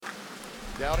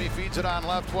Downey feeds it on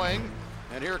left wing.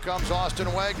 And here comes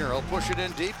Austin Wagner. He'll push it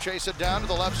in deep, chase it down to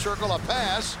the left circle. A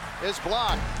pass is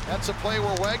blocked. That's a play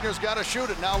where Wagner's got to shoot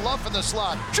it. Now Luff in the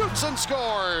slot. Shoots and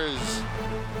scores.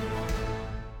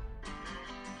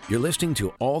 You're listening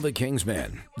to All the Kings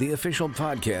Men, the official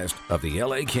podcast of the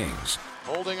LA Kings.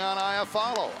 Holding on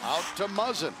Iafallo. Out to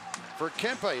Muzzin. For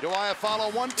Kempe to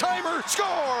Iafallo. One-timer.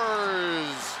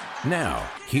 Scores! Now,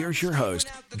 here's your host,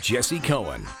 Jesse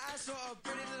Cohen.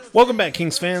 Welcome back,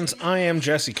 Kings fans. I am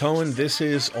Jesse Cohen. This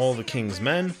is All the Kings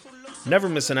Men. Never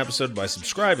miss an episode by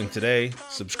subscribing today.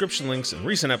 Subscription links and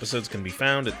recent episodes can be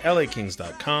found at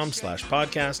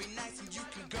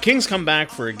lakings.com/podcast. The Kings come back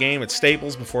for a game at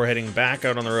Staples before heading back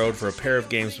out on the road for a pair of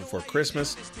games before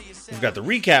Christmas. We've got the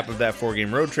recap of that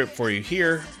 4-game road trip for you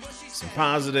here. Some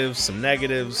positives, some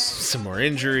negatives, some more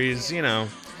injuries,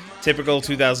 typical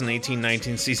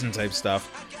 2018-19 season type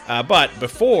stuff. But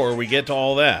before we get to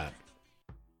all that,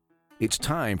 it's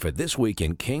time for This Week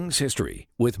in Kings History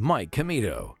with Mike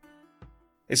Commito.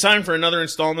 It's time for another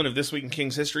installment of This Week in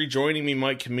Kings History. Joining me,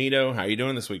 Mike Commito. How are you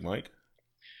doing this week, Mike?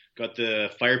 Got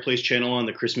the fireplace channel on.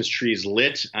 The Christmas tree is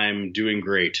lit. I'm doing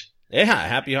great. Yeah,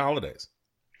 happy holidays.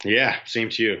 Yeah, same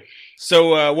to you.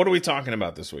 So what are we talking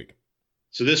about this week?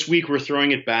 So this week we're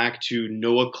throwing it back to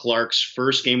Noah Clarke's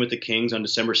first game with the Kings on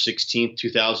December 16th,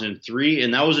 2003.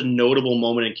 And that was a notable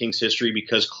moment in Kings history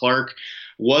because Clarke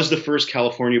was the first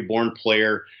California-born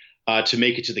player to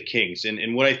make it to the Kings.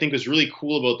 And what I think was really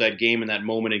cool about that game and that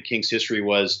moment in Kings history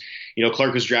was,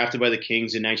 Clarke was drafted by the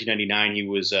Kings in 1999. He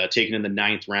was taken in the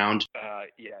 9th round. I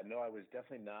was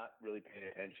definitely not really paying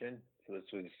attention. So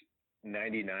this was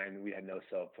 99. We had no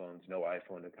cell phones, no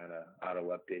iPhone to kind of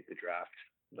auto-update the draft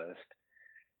list.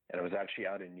 And I was actually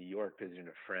out in New York visiting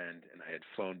a friend, and I had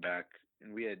flown back.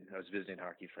 And I was visiting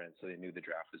hockey friends, so they knew the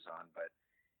draft was on, but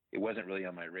it wasn't really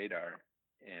on my radar.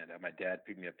 And my dad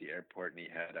picked me up at the airport, and he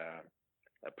had a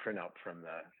printout from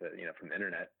the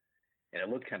internet, and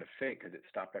it looked kind of fake because it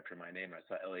stopped after my name. I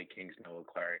saw LA Kings Noah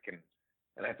Clarke, and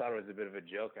I thought it was a bit of a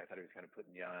joke. I thought he was kind of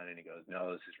putting me on, and he goes, "No,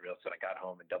 this is real." So I got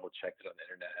home and double checked it on the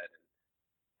internet,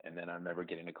 and then I remember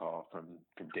getting a call from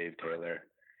Dave Taylor.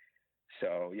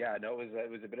 So it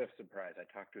was a bit of a surprise. I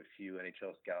talked to a few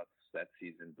NHL scouts that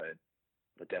season, but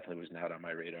definitely was not on my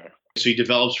radar. So he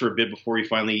develops for a bit before he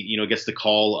finally, gets the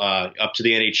call up to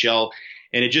the NHL.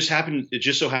 And it just so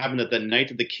happened that night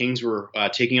that the Kings were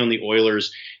taking on the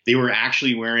Oilers, they were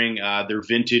actually wearing their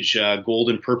vintage gold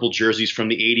and purple jerseys from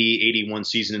the 80-81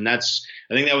 season. And I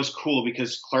think that was cool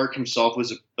because Clarke himself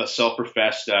was a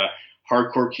self-professed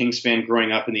hardcore Kings fan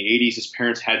growing up in the 80s. His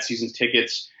parents had season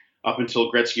tickets up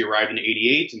until Gretzky arrived in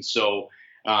 88. And so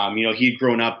he'd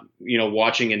grown up,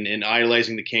 watching and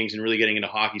idolizing the Kings and really getting into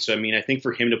hockey. So, I think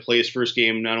for him to play his first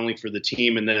game, not only for the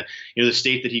team and the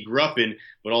state that he grew up in,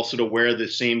 but also to wear the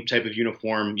same type of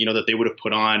uniform, that they would have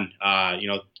put on,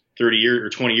 30 years or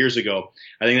 20 years ago.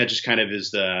 I think that just kind of is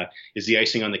the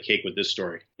icing on the cake with this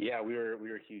story. Yeah, we were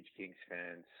huge Kings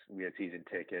fans. We had season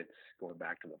tickets going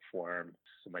back to the Forum.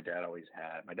 So my dad was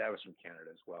from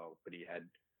Canada as well, but he had,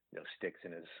 sticks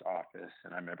in his office.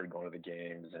 And I remember going to the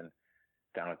games and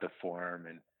down at the Forum,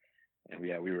 and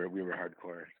we were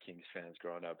hardcore Kings fans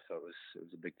growing up, so it was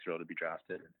a big thrill to be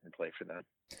drafted and play for them.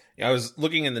 Yeah, I was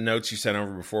looking in the notes you sent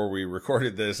over before we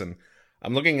recorded this, and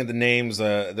I'm looking at the names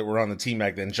that were on the team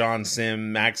back then: John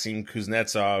Sim, Maxim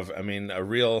Kuznetsov. A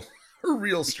real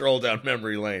stroll down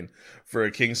memory lane for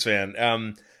a Kings fan.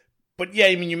 But yeah,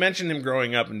 you mentioned him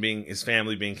growing up and his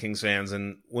family being Kings fans,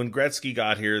 and when Gretzky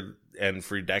got here, and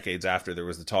for decades after, there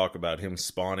was the talk about him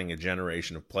spawning a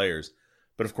generation of players.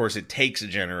 But of course, it takes a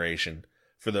generation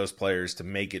for those players to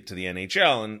make it to the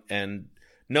NHL. And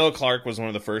Noah Clarke was one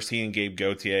of the first. He and Gabe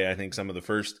Gauthier, I think, some of the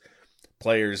first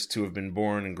players to have been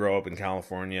born and grow up in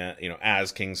California,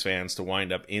 as Kings fans, to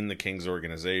wind up in the Kings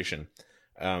organization.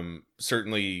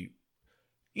 Certainly,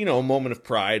 a moment of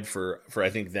pride for I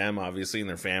think them, obviously, and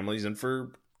their families, and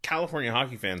for California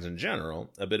hockey fans in general,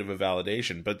 a bit of a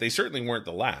validation. But they certainly weren't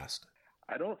the last.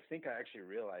 I don't think I actually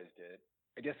realized it.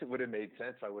 I guess it would have made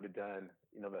sense if I would have done,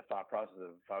 the thought process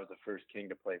of if I was the first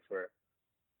King to play for,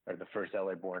 or the first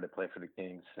LA born to play for the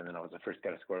Kings, and then I was the first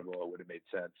guy to score a goal, it would have made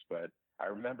sense. But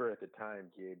I remember at the time,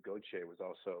 Gabe Gauthier was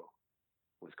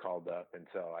called up, and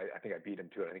so I think I beat him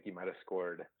to it. I think he might have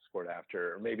scored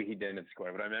after, or maybe he didn't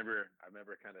score. But I remember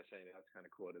kind of saying that's kind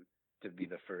of cool to be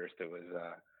the first. It was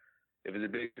a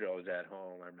big thrill. I was at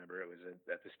home. I remember it was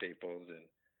at the Staples, and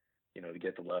to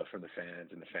get the love from the fans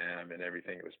and the fam and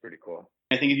everything. It was pretty cool.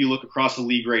 I think if you look across the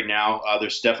league right now,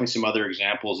 there's definitely some other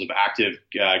examples of active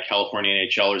California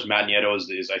NHLers. Matt Nieto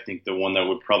is I think the one that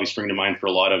would probably spring to mind for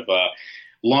a lot of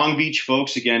Long Beach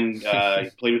folks. Again, he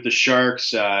played with the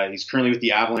Sharks. He's currently with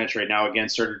the Avalanche right now. Again,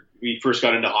 he first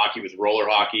got into hockey with roller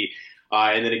hockey.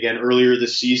 And then again, earlier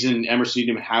this season, Emerson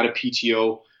Needham had a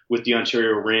PTO with the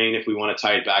Ontario Reign. If we want to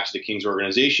tie it back to the Kings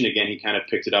organization, again, he kind of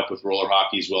picked it up with roller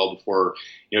hockey as well before,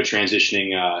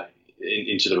 transitioning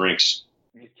into the rinks.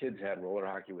 These kids had roller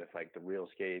hockey with like the real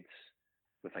skates,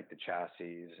 with like the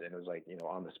chassis, and it was like,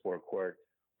 on the sport court,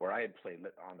 where I had played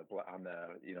on the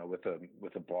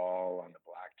with a ball on the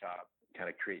blacktop, kind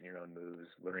of creating your own moves,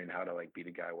 learning how to like beat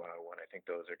a guy one-on-one. I think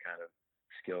those are kind of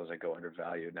skills that go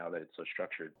undervalued now that it's so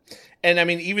structured. And I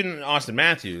mean, even Austin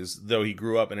Matthews, though he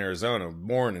grew up in Arizona,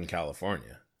 born in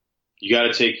California. You got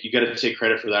to take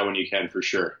credit for that when you can, for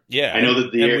sure. Yeah, I know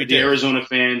that the Arizona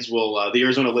fans will, the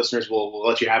Arizona listeners will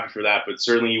let you have it for that, but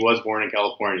certainly he was born in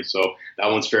California, so that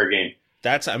one's fair game.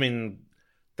 That's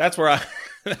where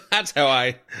that's how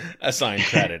I assign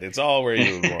credit. It's all where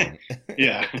you were born.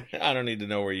 Yeah. I don't need to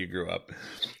know where you grew up.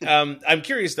 I'm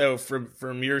curious though,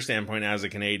 from your standpoint as a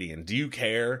Canadian, do you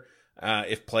care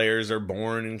if players are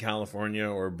born in California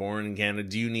or born in Canada?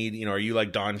 Do you need, are you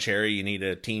like Don Cherry? You need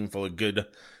a team full of good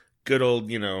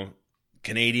old,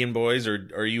 Canadian boys, or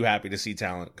are you happy to see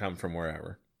talent come from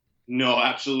wherever? No,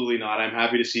 absolutely not. I'm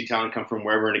happy to see talent come from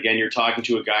wherever. And again, you're talking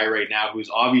to a guy right now who's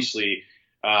obviously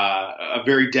a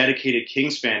very dedicated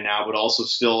Kings fan now, but also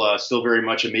still very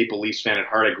much a Maple Leafs fan at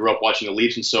heart. I grew up watching the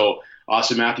Leafs, and so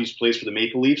Austin Matthews plays for the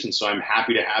Maple Leafs, and so I'm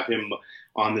happy to have him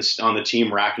on the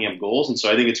team racking up goals. And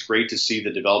so I think it's great to see the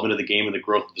development of the game and the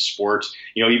growth of the sport.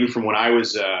 Even from when I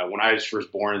was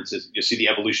first born, you see the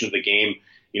evolution of the game,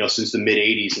 since the mid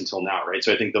 '80s until now, right?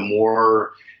 So I think the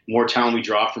more talent we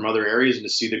draw from other areas and to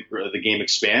see the game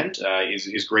expand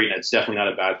is great, and it's definitely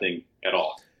not a bad thing at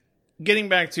all. Getting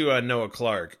back to Noah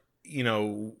Clark,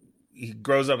 he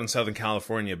grows up in Southern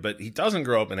California, but he doesn't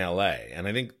grow up in LA. And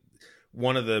I think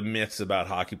one of the myths about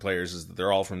hockey players is that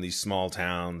they're all from these small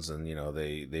towns, and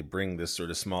they bring this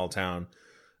sort of small town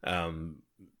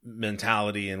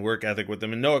mentality and work ethic with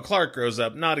them. And Noah Clark grows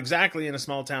up not exactly in a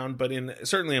small town, but in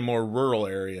certainly a more rural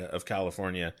area of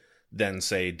California than,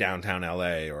 say, downtown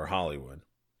LA or Hollywood.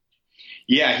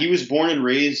 Yeah, he was born and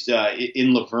raised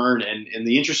in Laverne, and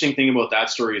the interesting thing about that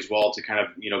story as well, to kind of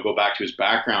go back to his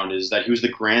background, is that he was the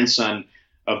grandson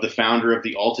of the founder of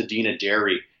the Altadena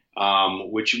Dairy,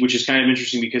 which is kind of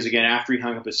interesting because, again, after he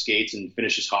hung up his skates and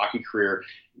finished his hockey career,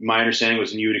 my understanding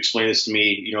was, and you would explain this to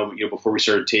me, before we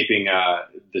started taping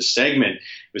this segment,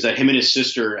 was that him and his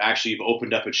sister actually have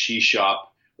opened up a cheese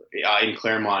shop in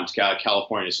Claremont,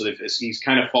 California. So he's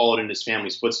kind of followed in his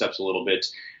family's footsteps a little bit.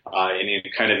 And he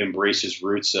kind of embraced his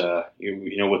roots,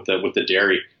 with the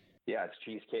dairy. Yeah, it's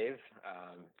Cheese Cave.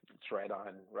 It's right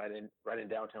in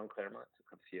downtown Claremont. So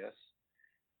come see us.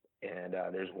 And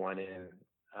there's one in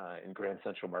Grand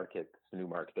Central Market. It's a new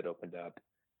market that opened up.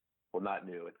 Well, not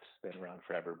new. It's been around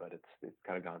forever, but it's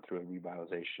kind of gone through a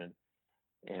revitalization.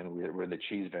 And we're the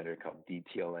cheese vendor called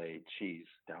DTLA Cheese,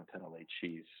 Downtown LA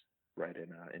Cheese, right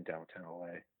in downtown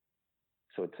LA.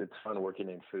 So it's fun working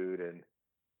in food and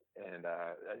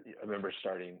I remember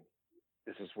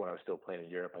this is when I was still playing in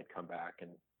Europe. I'd come back and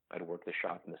I'd work the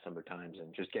shop in the summer times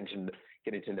and just getting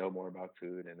to know more about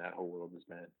food, and that whole world has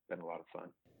been a lot of fun.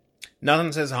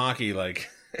 Nothing says hockey like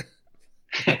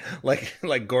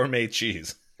like gourmet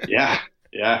cheese. Yeah.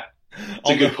 It's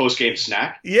a good post-game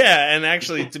snack. Yeah, and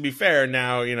actually, to be fair,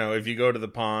 now, if you go to the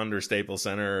Pond or Staples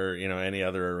Center or, any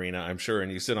other arena, I'm sure, and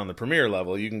you sit on the premier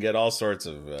level, you can get all sorts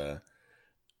of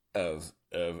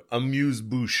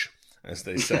amuse-bouche, as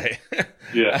they say.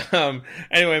 Yeah.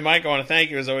 Anyway, Mike, I want to thank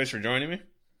you as always for joining me.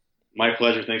 My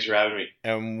pleasure. Thanks for having me.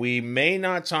 And we may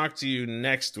not talk to you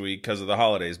next week because of the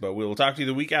holidays, but we will talk to you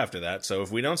the week after that. So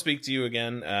if we don't speak to you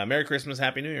again, Merry Christmas,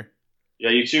 Happy New Year.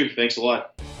 Yeah, you too. Thanks a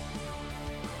lot.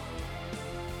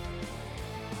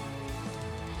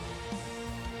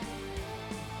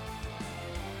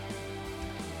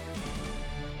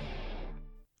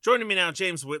 Joining me now,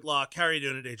 James Whitlock. How are you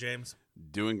doing today, James?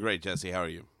 Doing great, Jesse. How are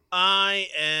you? I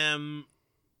am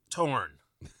torn.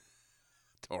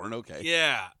 Torn? Okay.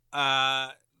 Yeah.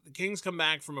 The Kings come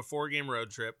back from a 4-game road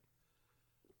trip.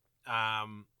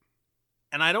 And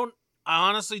I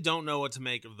honestly don't know what to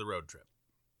make of the road trip.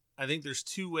 I think there's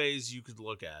 2 ways you could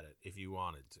look at it if you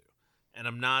wanted to. And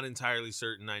I'm not entirely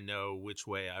certain I know which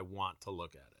way I want to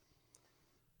look at it.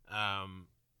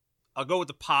 I'll go with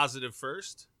the positive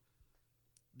first.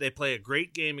 They play a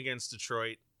great game against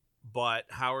Detroit, but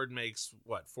Howard makes,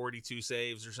 42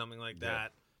 saves or something like that. Yeah.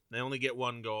 They only get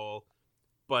 1 goal,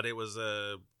 but it was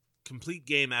a complete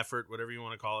game effort, whatever you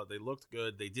want to call it. They looked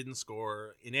good. They didn't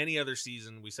score. In any other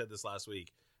season, we said this last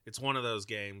week, it's one of those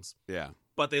games. Yeah.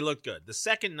 But they looked good. The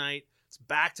second night, It's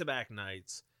back-to-back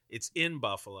nights. It's in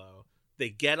Buffalo. They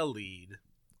get a lead.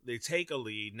 They take a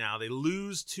lead. Now they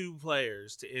lose 2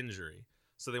 players to injury.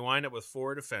 So they wind up with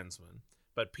 4 defensemen.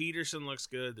 But Peterson looks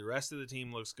good. The rest of the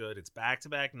team looks good. It's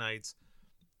back-to-back nights.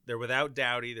 They're without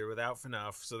Doughty. They're without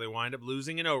Phaneuf. So they wind up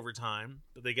losing in overtime.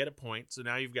 But they get a point. So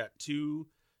now you've got 2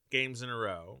 games in a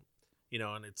row.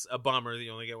 And it's a bummer that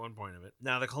you only get 1 point of it.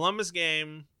 Now the Columbus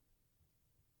game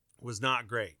was not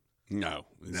great. No.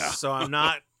 So I'm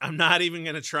not even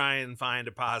going to try and find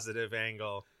a positive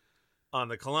angle on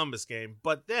the Columbus game.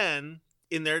 But then,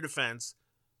 in their defense,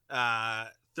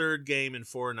 3rd game in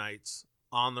 4 nights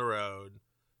on the road.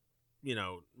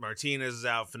 Martinez is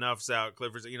out, Phaneuf's out,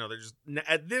 Clifford's. They're just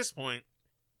at this point.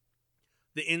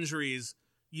 The injuries.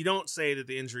 You don't say that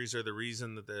the injuries are the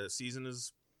reason that the season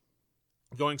is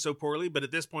going so poorly, but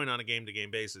at this point, on a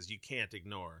game-to-game basis, you can't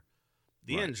ignore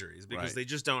the injuries because they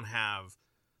just don't have.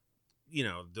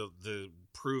 The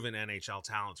proven NHL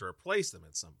talent to replace them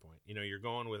at some point. You're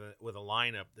going with a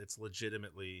lineup that's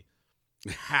legitimately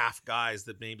half guys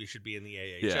that maybe should be in the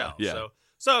AHL. Yeah.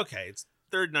 So okay, it's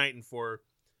third game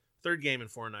in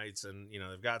 4 nights, and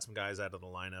they've got some guys out of the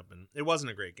lineup, and it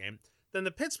wasn't a great game. Then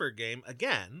the Pittsburgh game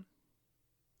again.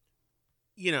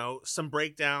 Some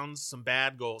breakdowns, some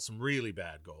bad goals, some really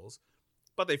bad goals,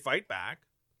 but they fight back,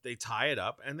 they tie it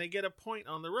up, and they get a point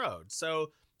on the road.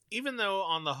 So even though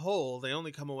on the whole they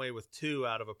only come away with 2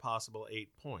 out of a possible 8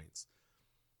 points,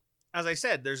 as I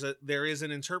said, there is an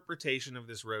interpretation of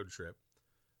this road trip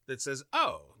that says,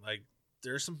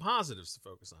 there's some positives to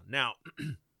focus on. Now,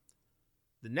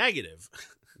 the negative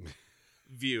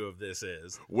view of this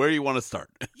is where you want to start.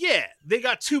 Yeah, they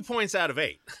got 2 points out of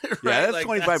 8. Right? Yeah, that's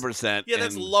 25%. Yeah,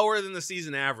 that's lower than the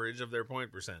season average of their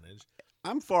point percentage.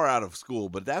 I'm far out of school,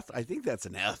 but I think that's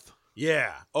an F.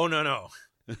 Yeah. Oh no.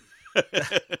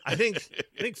 I think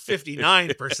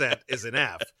 59% is an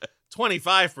F.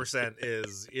 25%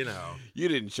 is, You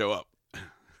didn't show up.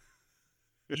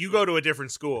 You go to a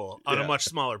different school on a much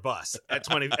smaller bus at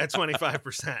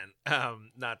 25%.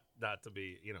 Not to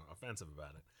be, offensive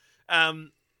about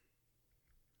it.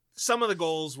 Some of the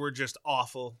goals were just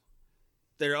awful.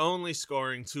 They're only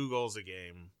scoring 2 goals a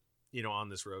game, on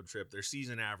this road trip. Their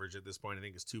season average at this point, I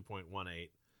think, is 2.18.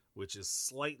 Which is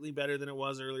slightly better than it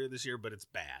was earlier this year, but it's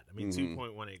bad. I mean,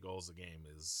 2.18 goals a game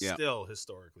is still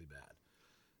historically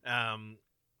bad.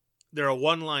 They're a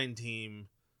one-line team.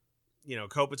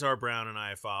 Kopitar, Brown, and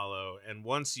Iafallo. And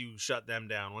once you shut them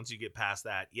down, once you get past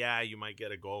that, you might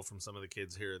get a goal from some of the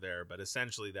kids here or there, but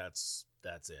essentially that's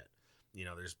it.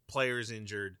 There's players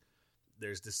injured.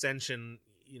 There's dissension.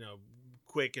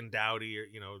 Quick and Doughty are,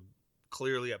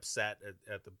 clearly upset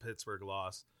at the Pittsburgh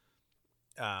loss.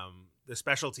 The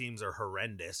special teams are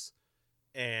horrendous,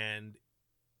 and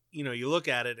you look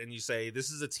at it and you say, this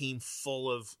is a team full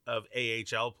of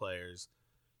AHL players.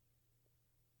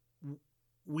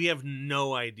 We have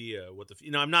no idea what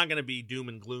I'm not going to be doom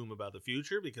and gloom about the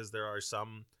future because there are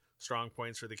some strong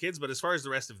points for the kids, but as far as the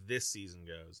rest of this season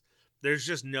goes, there's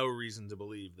just no reason to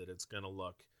believe that it's going to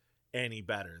look any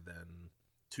better than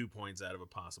 2 points out of a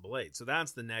possible 8. So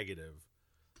that's the negative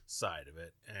side of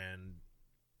it. And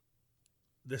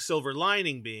the silver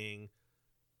lining being,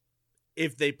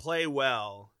 if they play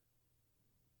well,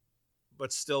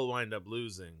 but still wind up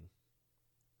losing,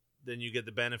 then you get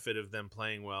the benefit of them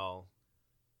playing well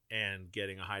and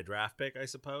getting a high draft pick, I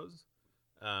suppose.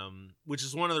 Which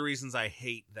is one of the reasons I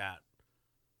hate that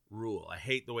rule. I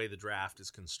hate the way the draft is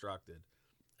constructed.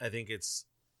 I think it's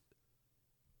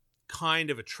kind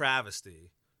of a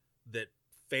travesty that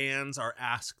fans are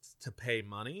asked to pay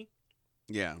money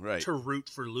to root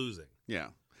for losing. Yeah.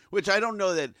 Which I don't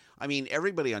know that,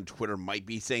 everybody on Twitter might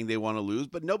be saying they want to lose,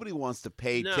 but nobody wants to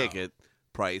pay ticket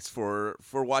price for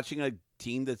watching a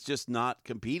team that's just not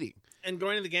competing. And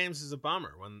going to the games is a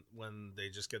bummer when they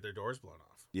just get their doors blown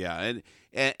off. Yeah,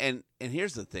 and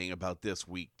here's the thing about this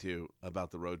week too,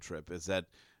 about the road trip, is that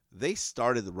they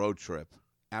started the road trip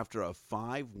after a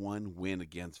 5-1 win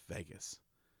against Vegas.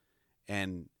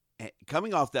 And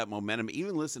coming off that momentum,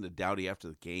 even listen to Doughty after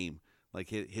the game, like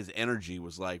his energy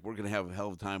was like, we're going to have a hell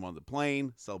of a time on the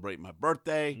plane, celebrate my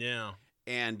birthday. Yeah.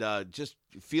 And just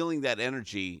feeling that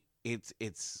energy, it's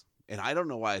and I don't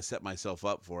know why I set myself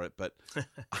up for it, but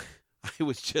I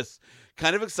was just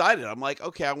kind of excited. I'm like,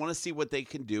 okay, I want to see what they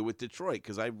can do with Detroit,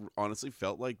 because I honestly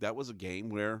felt like that was a game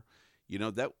where,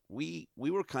 that we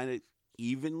were kind of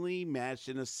evenly matched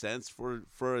in a sense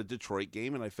for a Detroit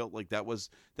game, and I felt like that was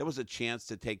a chance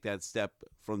to take that step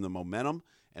from the momentum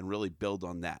and really build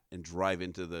on that and drive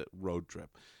into the road trip,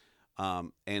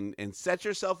 and set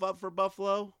yourself up for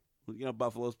Buffalo.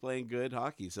 Buffalo's playing good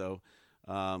hockey, so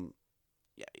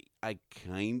I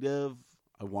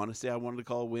I want to say I wanted to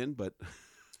call a win, but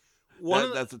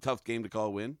that's a tough game to call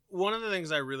a win. One of the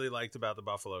things I really liked about the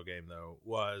Buffalo game, though,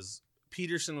 was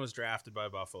Peterson was drafted by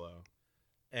Buffalo,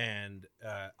 and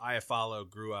Iafallo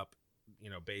grew up,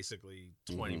 basically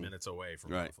 20 minutes away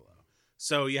from Buffalo.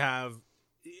 So you have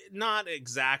not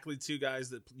exactly two guys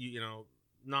that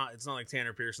it's not like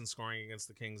Tanner Pearson scoring against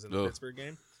the Kings in the Pittsburgh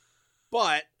game,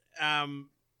 but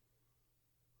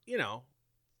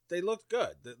they looked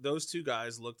good. Those two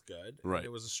guys looked good. Right.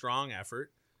 It was a strong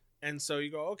effort. And so you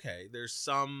go, okay, there's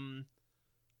some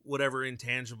whatever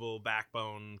intangible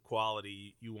backbone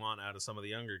quality you want out of some of the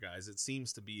younger guys. It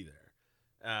seems to be there.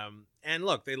 And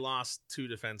look, they lost two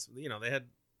defense.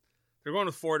 They're going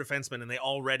with four defensemen, and they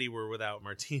already were without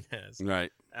Martinez.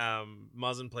 Right.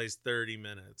 Muzzin plays 30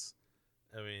 minutes.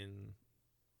 I mean,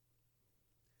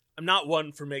 I'm not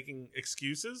one for making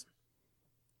excuses,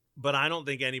 but I don't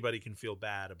think anybody can feel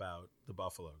bad about the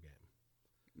Buffalo game.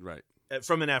 Right.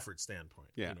 From an effort standpoint.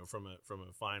 Yeah. From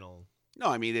a final. No,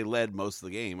 I mean, they led most of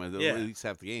the game, at least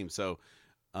half the game. So,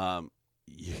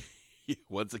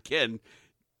 once again,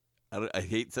 I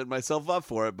hate setting myself up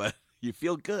for it, but you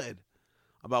feel good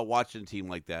about watching a team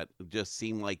like that. It just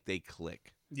seemed like they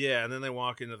click. Yeah, and then they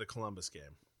walk into the Columbus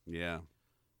game. Yeah.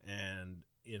 And,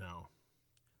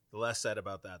 the less said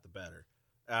about that, the better.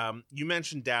 You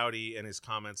mentioned Doughty and his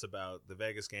comments about the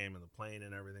Vegas game and the plane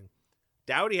and everything.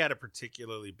 Doughty had a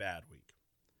particularly bad week.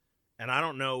 And I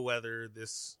don't know whether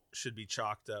this should be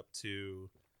chalked up to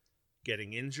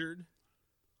getting injured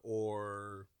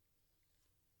or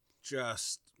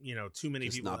just, too many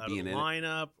people out of the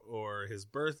lineup or his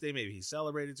birthday. Maybe he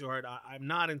celebrated too hard. I'm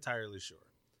not entirely sure.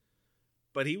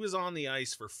 But he was on the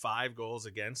ice for 5 goals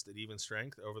against at even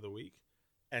strength over the week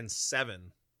and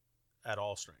 7 at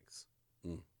all strengths.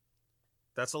 Mm.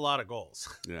 That's a lot of goals.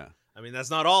 Yeah. I mean, that's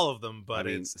not all of them, but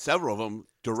it's several of them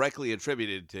directly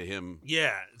attributed to him.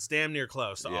 Yeah, it's damn near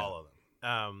close to all of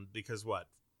them. Because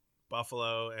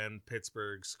Buffalo and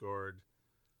Pittsburgh scored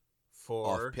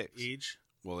 4 each.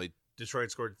 Well,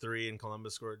 Detroit scored 3 and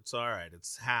Columbus scored. So, all right,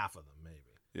 it's half of them maybe.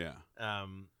 Yeah.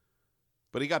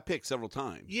 But he got picked several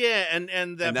times. Yeah, and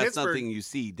that's Pittsburgh, nothing you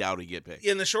see Doughty get picked.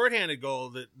 In the shorthanded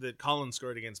goal that Cullen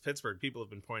scored against Pittsburgh, people have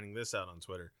been pointing this out on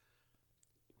Twitter.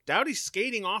 Doughty's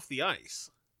skating off the ice.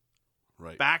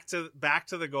 Right. Back to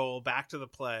the goal, back to the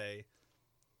play.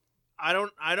 I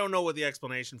don't know what the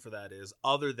explanation for that is,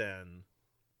 other than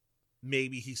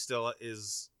maybe he still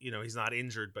is, he's not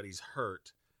injured, but he's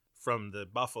hurt from the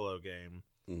Buffalo game,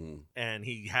 and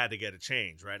he had to get a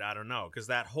change, right? I don't know, because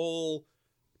that whole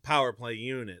power play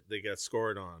unit that got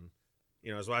scored on,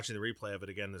 I was watching the replay of it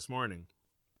again this morning.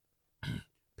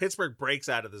 Pittsburgh breaks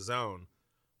out of the zone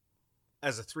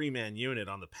as a 3-man unit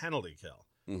on the penalty kill.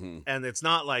 Mm-hmm. And it's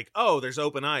not like, oh, there's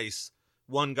open ice,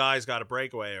 one guy's got a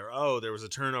breakaway, or, oh, there was a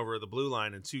turnover of the blue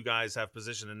line and 2 guys have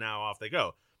position and now off they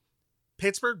go.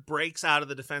 Pittsburgh breaks out of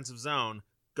the defensive zone,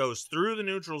 goes through the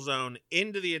neutral zone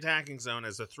into the attacking zone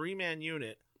as a 3-man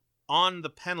unit on the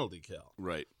penalty kill.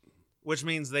 Right. Which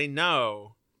means they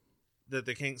know that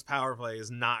the Kings power play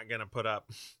is not going to put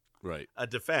up a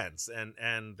defense,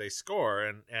 and they score,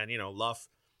 and Luff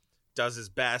does his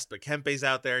best, but Kempe's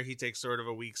out there. He takes sort of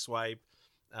a weak swipe.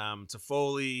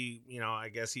 Toffoli, I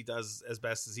guess he does as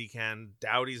best as he can.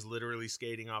 Doughty's literally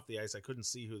skating off the ice. I couldn't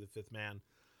see who the 5th man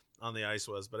on the ice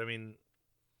was, but I mean,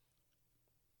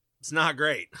 it's not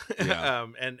great. Yeah.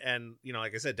 And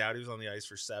like I said, Doughty was on the ice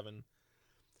for 7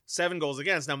 goals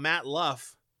against. Now, Matt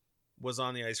Luff was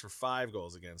on the ice for 5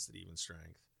 goals against at even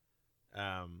strength.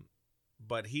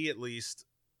 But he at least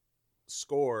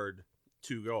scored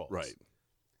 2 goals. Right.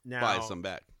 Now, buy some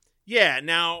back. Yeah.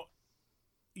 Now,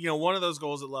 one of those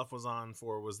goals that Luff was on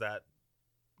for was that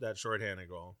shorthanded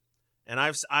goal. And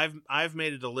I've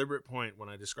made a deliberate point when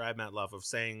I describe Matt Luff of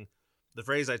saying the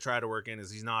phrase I try to work in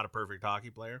is he's not a perfect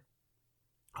hockey player.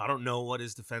 I don't know what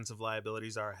his defensive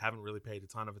liabilities are. I haven't really paid a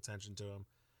ton of attention to him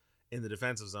in the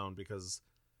defensive zone because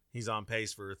he's on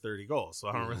pace for 30 goals. So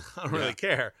I don't really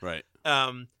care. Right.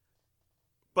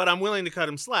 But I'm willing to cut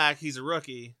him slack. He's a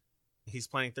rookie. He's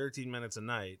playing 13 minutes a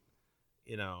night.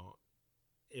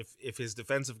 If his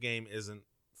defensive game isn't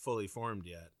fully formed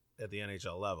yet at the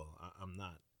NHL level, I'm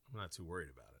not too worried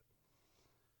about it.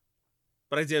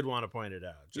 But I did want to point it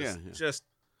out. Just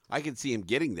I can see him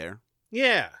getting there.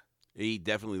 Yeah. He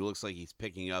definitely looks like he's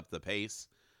picking up the pace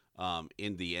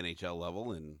in the NHL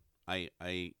level, and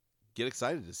I get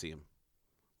excited to see him.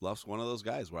 Luff's one of those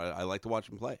guys where I like to watch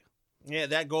him play. Yeah,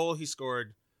 that goal he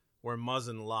scored where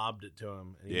Muzzin lobbed it to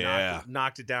him, and he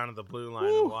knocked it down to the blue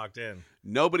line and walked in.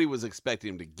 Nobody was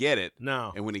expecting him to get it.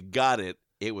 No. And when he got it,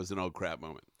 it was an oh crap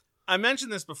moment. I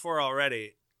mentioned this before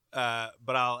already.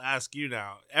 but I'll ask you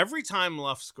now. Every time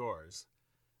Luff scores,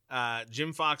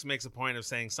 Jim Fox makes a point of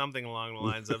saying something along the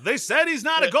lines of, they said he's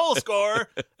not a goal scorer.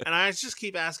 And I just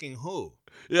keep asking who.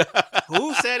 Yeah.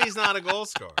 Who said he's not a goal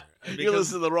scorer? You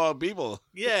listen to the wrong people.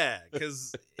 Yeah,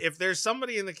 because if there's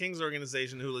somebody in the Kings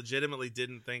organization who legitimately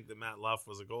didn't think that Matt Luff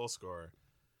was a goal scorer,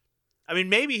 I mean,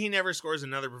 maybe he never scores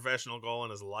another professional goal in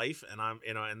his life,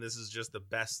 and this is just the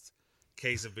best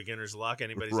case of beginner's luck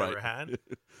anybody's ever had.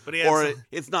 But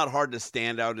it's not hard to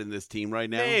stand out in this team right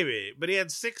now. Maybe, but he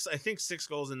had 6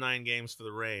 goals in 9 games for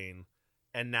the Reign,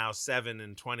 and now 7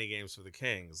 in 20 games for the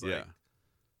Kings. Like,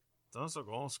 that's a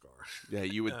goal scorer. Yeah,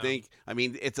 you would think. I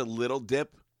mean, it's a little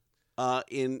dip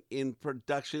in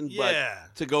production, but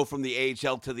to go from the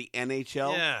AHL to the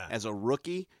NHL as a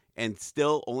rookie and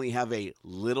still only have a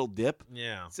little dip,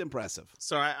 it's impressive.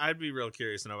 So I'd be real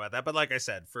curious to know about that. But like I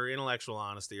said, for intellectual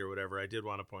honesty or whatever, I did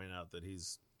want to point out that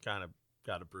he's kind of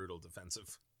got a brutal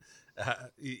defensive.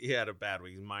 He had a bad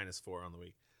week. He's -4 on the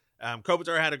week.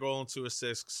 Kopitar had a goal and 2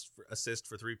 assists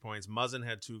for 3 points. Muzzin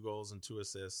had 2 goals and 2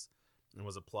 assists and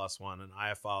was a +1. And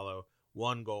Iafallo,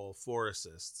 1 goal, 4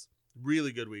 assists.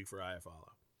 Really good week for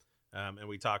Iafallo. And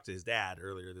we talked to his dad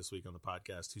earlier this week on the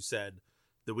podcast, who said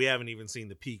that we haven't even seen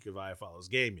the peak of Iafallo's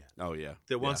game yet. Oh, yeah.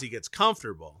 That once he gets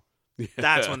comfortable,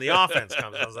 that's when the offense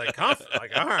comes. I was like,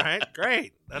 all right,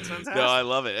 great. That's fantastic. No, I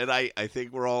love it. And I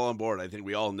think we're all on board. I think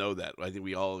we all know that. I think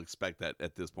we all expect that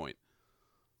at this point.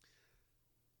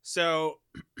 So,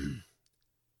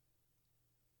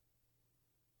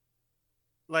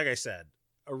 like I said,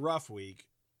 a rough week,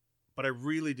 but I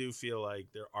really do feel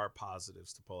like there are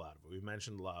positives to pull out of it. We've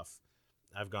mentioned Luff.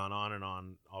 I've gone on and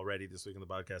on already this week in the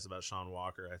podcast about Sean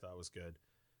Walker. I thought was good.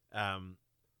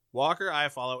 Walker,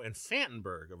 Iafallo, and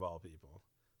Fantenberg, of all people,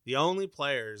 the only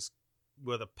players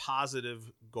with a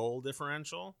positive goal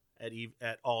differential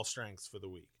at all strengths for the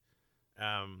week.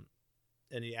 And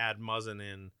you add Muzzin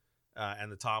in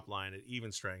and the top line at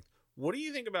even strength. What do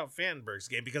you think about Fantenberg's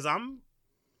game? Because I'm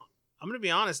going to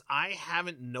be honest, I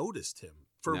haven't noticed him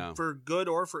for good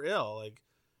or for ill. Like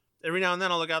every now and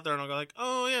then I'll look out there and I'll go like,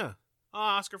 oh yeah,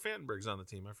 Oscar Fantenberg's on the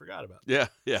team. I forgot about that.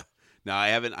 Yeah. No, I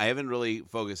haven't really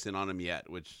focused in on him yet,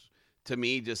 which to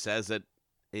me just says that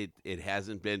it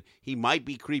hasn't been. He might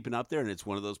be creeping up there, and it's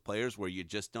one of those players where you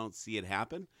just don't see it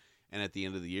happen. And at the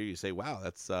end of the year, you say, "Wow,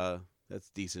 that's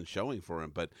decent showing for him."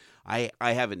 But I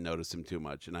haven't noticed him too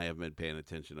much, and I haven't been paying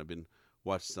attention. I've been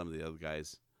watching some of the other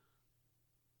guys.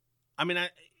 I mean,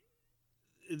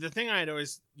 the thing I had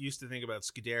always used to think about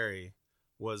Scuderi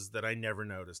was that I never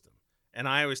noticed him, and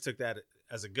I always took that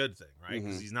as a good thing, right?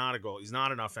 Because he's not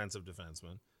an offensive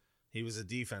defenseman. He was a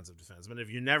defensive defenseman. If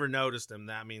you never noticed him,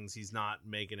 that means he's not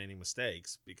making any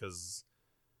mistakes, because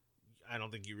I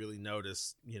don't think you really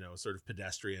notice, sort of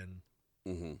pedestrian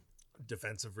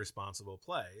defensive responsible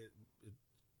play.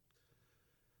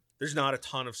 There's not a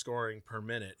ton of scoring per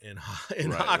minute in hockey.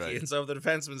 Right. And so if the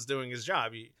defenseman's doing his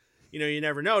job, you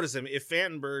never notice him. If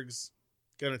Fantenberg's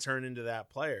going to turn into that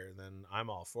player, then I'm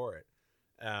all for it.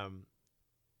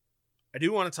 I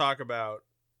do want to talk about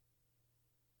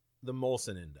the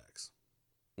Molson Index.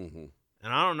 And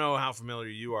I don't know how familiar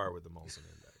you are with the Molson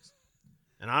Index.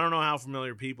 And I don't know how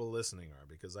familiar people listening are,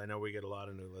 because I know we get a lot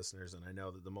of new listeners, and I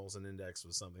know that the Molson Index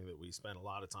was something that we spent a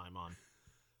lot of time on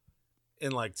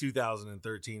in like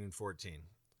 2013 and 14.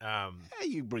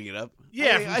 You bring it up.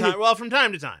 Yeah, from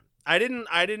time to time. I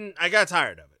got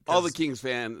tired of it. All the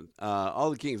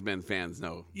Kingsmen fans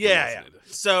know. Yeah.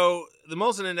 So the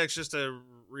Molson Index, just a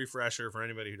refresher for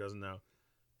anybody who doesn't know,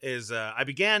 is I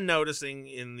began noticing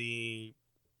in the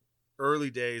early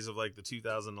days of like the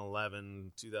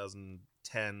 2011,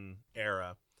 2010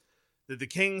 era that the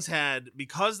Kings had,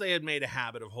 because they had made a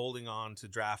habit of holding on to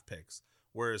draft picks,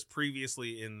 whereas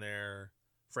previously in their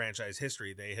franchise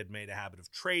history, they had made a habit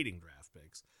of trading draft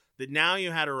picks, that now you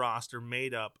had a roster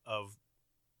made up of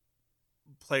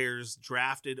players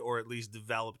drafted or at least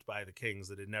developed by the Kings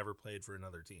that had never played for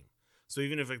another team. So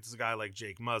even if it's a guy like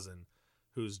Jake Muzzin,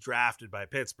 who's drafted by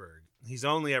Pittsburgh, he's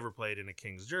only ever played in a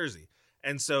Kings jersey.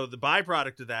 And so the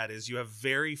byproduct of that is you have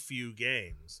very few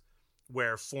games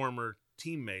where former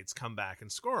teammates come back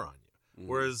and score on you.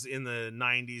 Whereas in the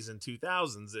 90s and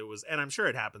 2000s, it was, and I'm sure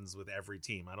it happens with every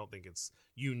team. I don't think it's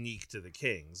unique to the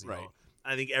Kings. You know?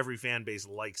 I think every fan base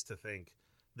likes to think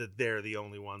that they're the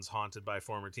only ones haunted by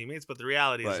former teammates. But the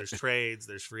reality is there's trades,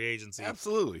 there's free agency.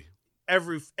 Absolutely.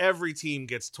 Every team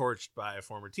gets torched by a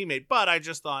former teammate. But I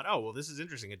just thought, this is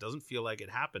interesting. It doesn't feel like it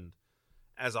happened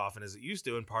as often as it used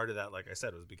to. And part of that, like I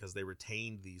said, was because they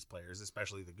retained these players,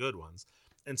 especially the good ones.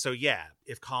 And so,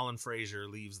 if Colin Frazier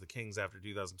leaves the Kings after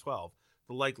 2012,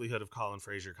 the likelihood of Colin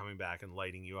Fraser coming back and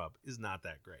lighting you up is not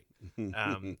that great.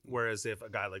 Whereas if a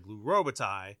guy like Lou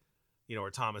Robitaille, or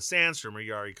Thomas Sandstrom or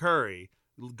Yari Curry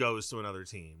goes to another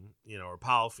team, or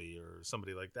Palfi or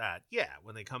somebody like that,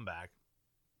 when they come back,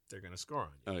 they're going to score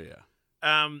on you. Oh,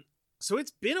 yeah. So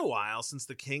it's been a while since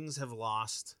the Kings have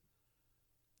lost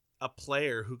a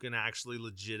player who can actually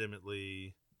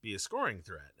legitimately be a scoring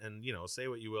threat. And, say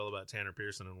what you will about Tanner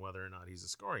Pearson and whether or not he's a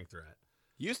scoring threat.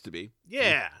 Used to be.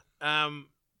 Yeah.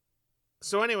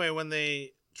 So anyway, when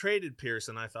they traded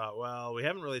Pearson, I thought, well, we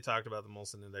haven't really talked about the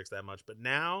Molson Index that much, but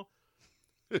now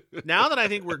that I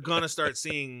think we're going to start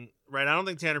seeing, right, I don't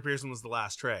think Tanner Pearson was the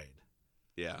last trade.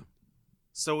 Yeah.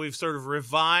 So we've sort of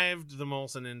revived the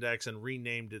Molson Index and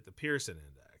renamed it the Pearson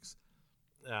Index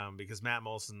because Matt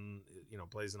Molson,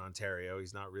 plays in Ontario.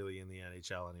 He's not really in the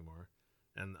NHL anymore,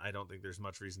 and I don't think there's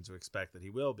much reason to expect that he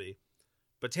will be.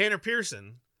 But Tanner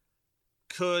Pearson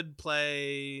could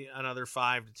play another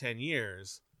 5 to 10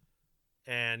 years.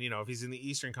 And, if he's in the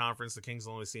Eastern Conference, the Kings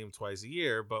will only see him twice a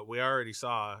year. But we already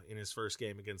saw in his first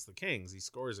game against the Kings, he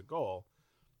scores a goal,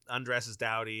 undresses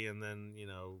Doughty, and then,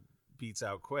 beats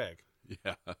out Quick.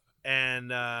 Yeah.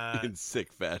 And in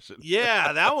sick fashion.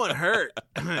 Yeah, that one hurt,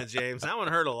 James. That one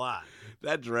hurt a lot.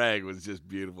 That drag was just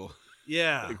beautiful.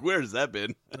 Yeah. Like, where's that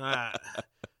been?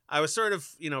 I was sort of,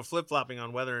 flip-flopping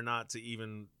on whether or not to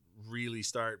even really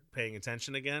start paying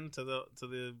attention again to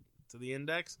the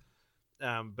index.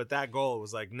 But that goal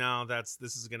was like, no, this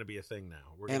is going to be a thing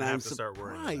now. We're going to have to start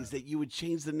worrying. I'm surprised that you would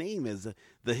change the name as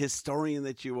the historian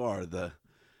that you are, the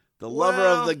lover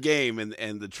of the game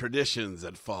and the traditions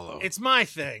that follow. It's my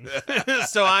thing,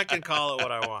 so I can call it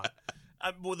what I want.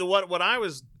 What I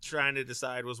was trying to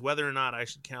decide was whether or not I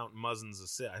should count Muzzin's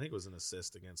assist. I think it was an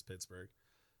assist against Pittsburgh,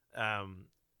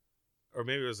 or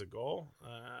maybe it was a goal.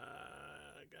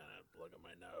 I gotta look at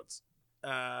my notes.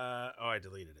 I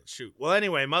deleted it. Shoot. Well,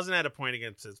 anyway, Muzzin had a point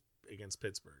against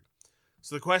Pittsburgh.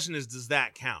 So the question is, does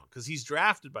that count? Because he's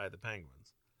drafted by the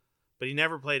Penguins, but he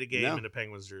never played a game in a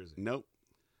Penguins jersey. Nope.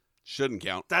 Shouldn't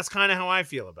count. That's kind of how I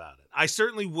feel about it. I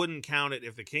certainly wouldn't count it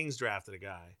if the Kings drafted a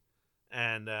guy.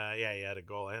 And, he had a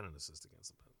goal and an assist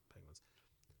against the Penguins.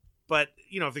 But,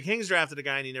 if the Kings drafted a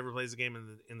guy and he never plays a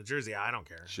game in the jersey, I don't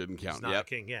care. Shouldn't count. He's not a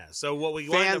King, yeah. So what we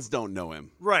fans don't know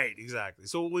him. Right, exactly.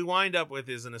 So what we wind up with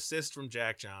is an assist from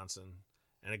Jack Johnson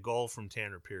and a goal from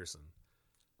Tanner Pearson.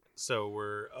 So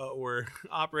we're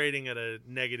operating at a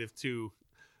 -2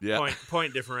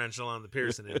 point differential on the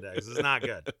Pearson Index. It's not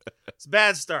good. It's a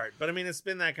bad start, but I mean, it's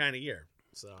been that kind of year.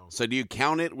 So do you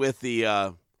count it with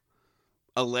the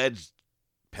alleged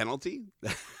penalty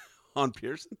on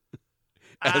Pearson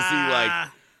as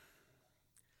he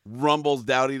rumbles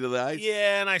Doughty to the ice?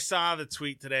 Yeah, and I saw the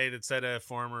tweet today that said a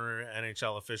former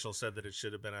NHL official said that it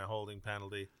should have been a holding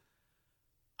penalty.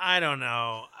 I don't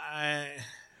know.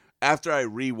 After I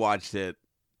rewatched it,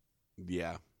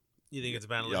 yeah. You think it's a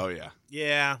penalty? Oh, yeah.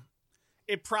 Yeah,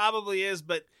 it probably is,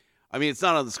 but I mean, it's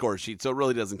not on the score sheet, so it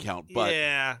really doesn't count. But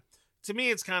yeah, to me,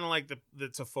 it's kind of like the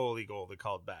Toffoli goal that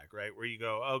called back, right? Where you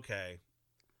go, okay,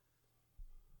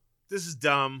 this is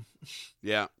dumb.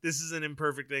 Yeah. This is an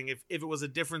imperfect thing. If it was a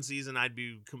different season, I'd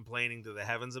be complaining to the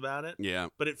heavens about it. Yeah.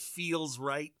 But it feels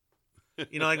right.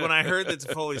 Like when I heard that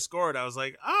Toffoli scored, I was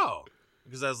like, oh,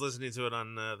 because I was listening to it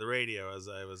on the radio as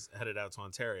I was headed out to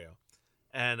Ontario.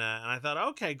 And I thought,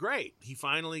 okay, great. He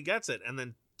finally gets it. And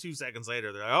then 2 seconds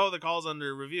later, they're like, oh, the call's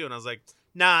under review. And I was like,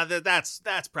 nah,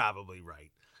 that's probably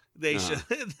right. They should.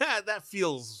 That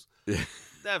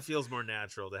feels more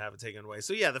natural to have it taken away.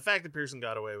 So yeah, the fact that Pearson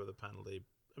got away with a penalty.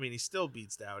 I mean, he still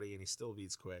beats Doughty and he still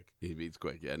beats Quick. He beats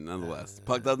Quick, yeah. Nonetheless, the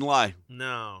puck doesn't lie.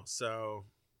 No, so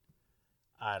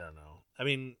I don't know. I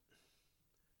mean,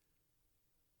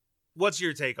 what's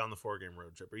your take on the 4-game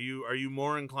road trip? Are you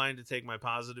more inclined to take my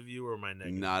positive view or my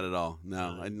negative? Not at all.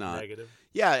 No, I'm not. Negative?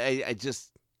 Yeah, I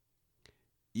just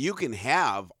you can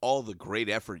have all the great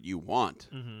effort you want,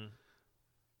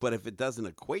 but if it doesn't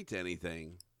equate to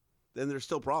anything, then there's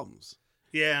still problems.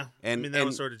 Yeah, and that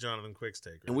was sort of Jonathan Quick's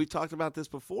take. Right? And we've talked about this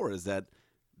before, is that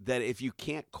if you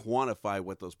can't quantify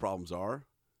what those problems are,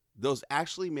 those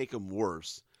actually make them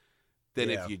worse than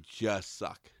if you just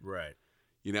suck. Right.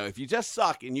 If you just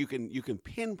suck and you can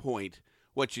pinpoint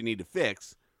what you need to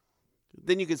fix,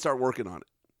 then you can start working on it.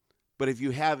 But if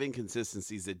you have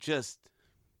inconsistencies that just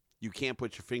you can't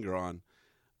put your finger on,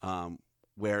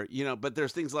 where but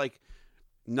there's things like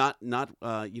not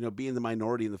being the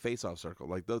minority in the faceoff circle,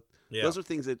 like those are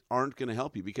things that aren't going to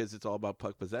help you because it's all about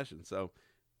puck possession. So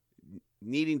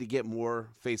needing to get more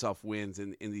faceoff wins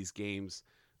in these games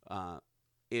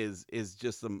is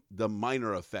just the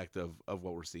minor effect of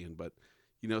what we're seeing. But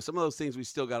some of those things we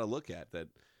still got to look at that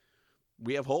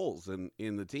we have holes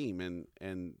in the team,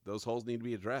 and those holes need to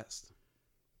be addressed.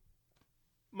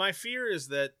 My fear is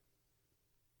that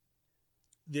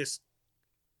there's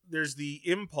the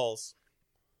impulse,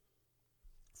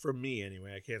 from me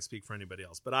anyway, I can't speak for anybody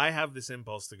else, but I have this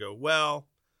impulse to go, well,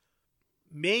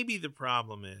 maybe the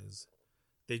problem is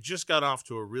they just got off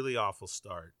to a really awful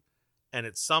start, and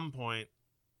at some point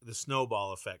the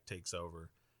snowball effect takes over,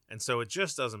 and so it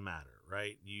just doesn't matter,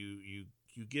 right? You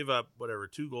give up whatever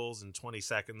 2 goals in 20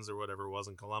 seconds or whatever it was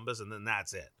in Columbus, and then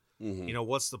that's it. Mm-hmm.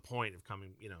 What's the point of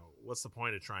coming? What's the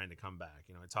point of trying to come back?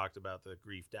 I talked about the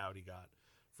grief Doughty got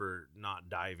for not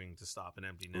diving to stop an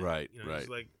empty net. Right. It's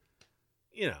like,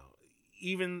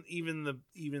 even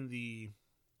the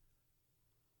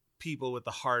people with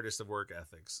the hardest of work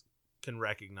ethics can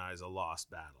recognize a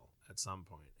lost battle at some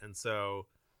point. And so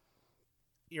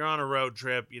you're on a road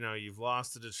trip, you've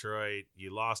lost to Detroit,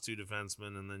 you lost 2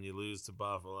 defensemen, and then you lose to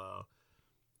Buffalo.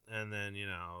 And then,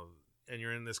 and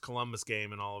you're in this Columbus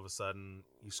game, and all of a sudden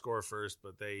you score first,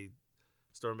 but they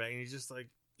storm back, and you're just like,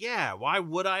 yeah, why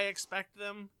would I expect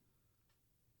them?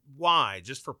 Why?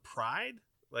 Just for pride?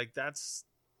 Like, that's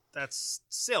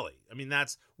silly. I mean,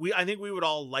 I think we would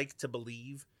all like to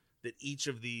believe that each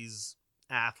of these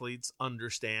athletes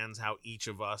understands how each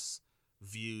of us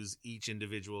views each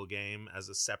individual game as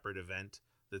a separate event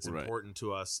that's Right. important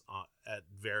to us at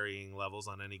varying levels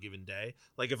on any given day.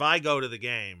 Like, if I go to the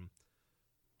game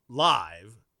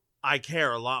live, I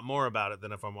care a lot more about it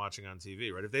than if I'm watching on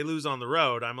TV, right? If they lose on the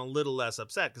road, I'm a little less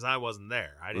upset because I wasn't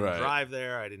there. I didn't Right. drive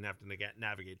there. I didn't have to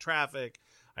navigate traffic.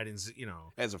 I didn't,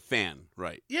 As a fan,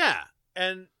 right? Yeah.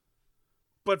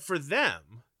 But for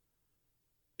them,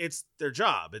 it's their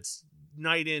job. It's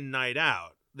night in, night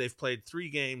out. They've played 3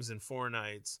 games in 4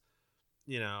 nights.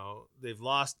 They've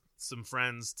lost some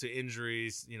friends to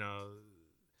injuries.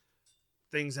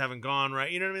 Things haven't gone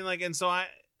right. You know what I mean? Like, and so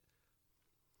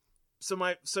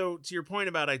to your point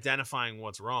about identifying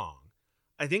what's wrong,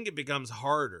 I think it becomes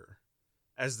harder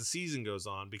as the season goes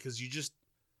on, because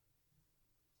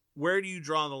where do you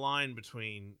draw the line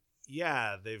between,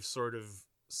 they've sort of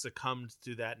succumbed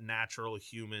to that natural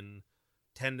human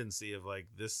tendency of like,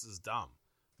 this is dumb.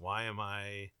 Why am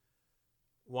I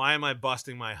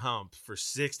busting my hump for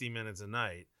 60 minutes a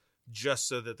night just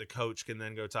so that the coach can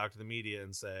then go talk to the media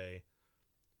and say,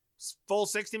 full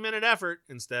 60-minute effort,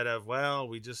 instead of, well,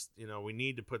 we just, we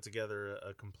need to put together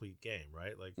a complete game,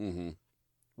 right? Like, Mm-hmm.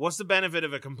 What's the benefit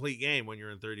of a complete game when you're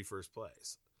in 31st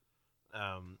place?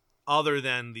 Other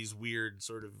than these weird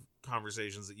sort of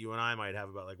conversations that you and I might have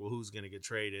about, like, well, who's going to get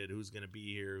traded? Who's going to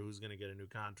be here? Who's going to get a new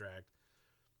contract?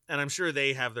 And I'm sure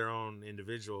they have their own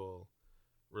individual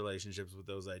relationships with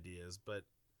those ideas, but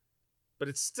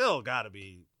it's still got to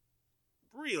be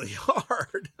really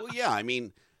hard. Well, yeah, I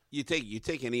mean, you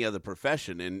take any other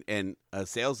profession, and a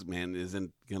salesman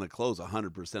isn't going to close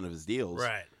 100% of his deals.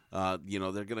 Right.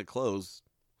 They're going to close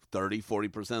 30,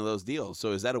 40% of those deals.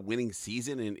 So is that a winning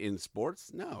season in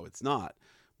sports? No, it's not.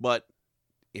 But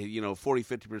 40,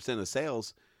 50% of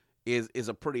sales is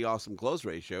a pretty awesome close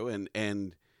ratio,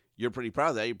 and you're pretty proud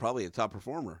of that. You're probably a top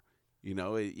performer. You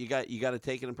got to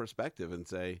take it in perspective and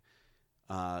say,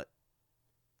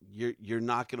 you're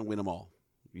not going to win them all.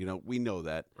 We know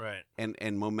that. Right.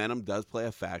 And momentum does play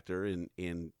a factor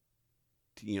in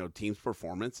team's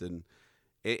performance, and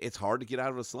it's hard to get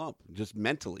out of a slump just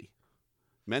mentally,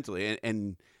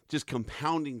 and just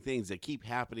compounding things that keep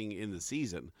happening in the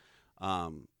season.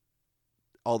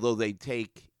 Although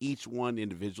each one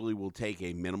individually will take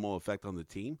a minimal effect on the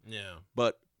team. Yeah.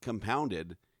 But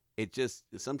compounded,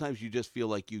 sometimes you just feel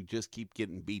like you just keep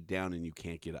getting beat down and you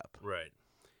can't get up. Right.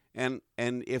 And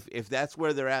if that's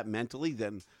where they're at mentally,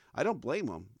 then I don't blame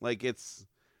them. Like, it's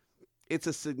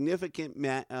a significant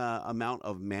amount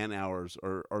of man hours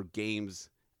or games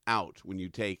out when you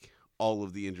take all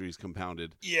of the injuries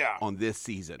compounded on this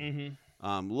season.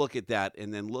 Mm-hmm. Look at that,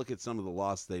 and then look at some of the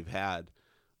loss they've had,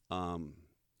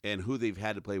 and who they've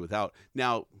had to play without.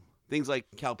 Now, things like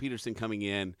Cal Peterson coming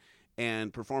in,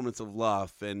 and performance of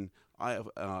Luff, and I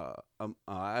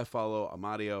follow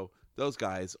Amadio. Those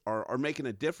guys are making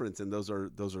a difference, and those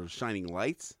are shining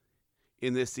lights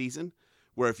in this season.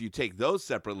 Where if you take those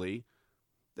separately,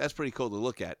 that's pretty cool to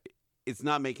look at. It's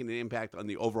not making an impact on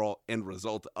the overall end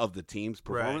result of the team's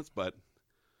performance, but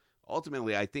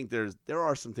ultimately, I think there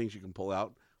are some things you can pull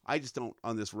out. I just don't,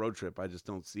 on this road trip, I just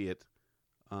don't see it.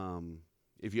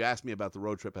 If you ask me about the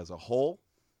road trip as a whole,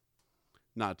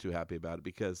 not too happy about it,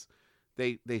 because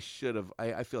they should have.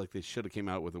 I feel like they should have came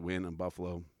out with a win in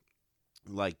Buffalo.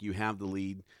 Like, you have the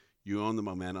lead, you own the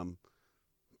momentum,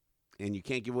 and you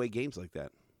can't give away games like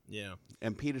that. Yeah.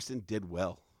 And Peterson did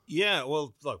well. Yeah,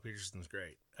 well, look, Peterson's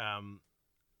great.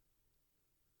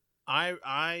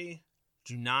 I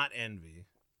do not envy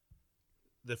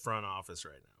the front office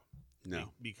right now. No.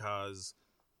 Because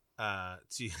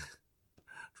to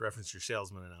reference your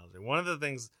salesman analogy, one of the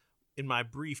things in my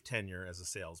brief tenure as a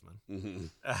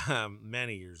salesman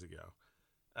many years ago,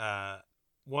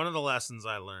 one of the lessons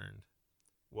I learned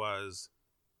was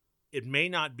it may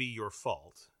not be your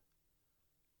fault,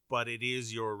 but it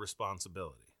is your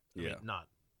responsibility. I mean, not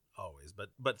always,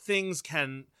 but things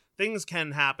can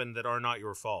happen that are not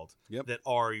your fault, that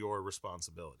are your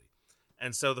responsibility.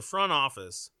 And so the front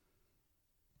office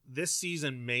this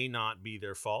season may not be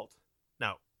their fault.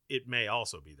 Now, it may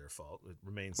also be their fault. It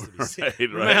remains to be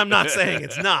seen. Right. I'm not saying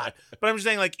it's not, but I'm just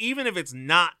saying, like, even if it's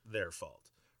not their fault,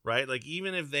 right? Like,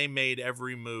 even if they made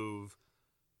every move,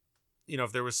 you know,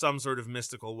 if there was some sort of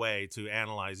mystical way to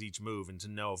analyze each move and to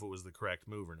know if it was the correct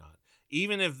move or not,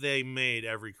 even if they made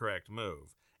every correct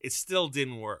move, it still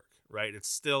didn't work, right? It's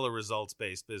still a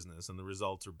results-based business, and the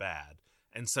results are bad.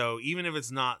 And so even if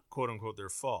it's not, quote-unquote, their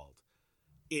fault,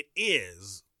 it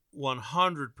is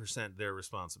 100% their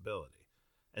responsibility.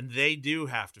 And they do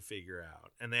have to figure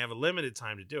out, and they have a limited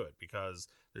time to do it because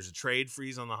there's a trade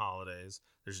freeze on the holidays,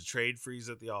 there's a trade freeze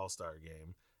at the All-Star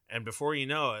game, and before you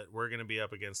know it, we're going to be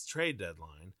up against the trade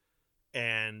deadline.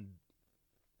 And,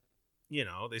 you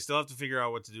know, they still have to figure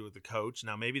out what to do with the coach.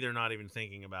 Now, maybe they're not even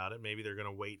thinking about it. Maybe they're going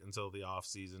to wait until the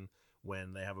offseason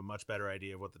when they have a much better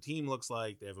idea of what the team looks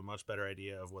like. They have a much better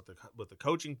idea of what the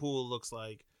coaching pool looks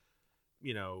like.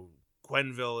 You know,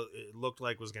 Quenneville, it looked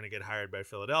like was going to get hired by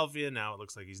Philadelphia. Now it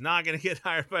looks like he's not going to get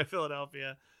hired by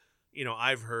Philadelphia. You know,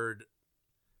 I've heard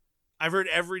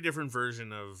every different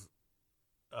version of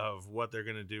what they're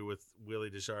going to do with Willie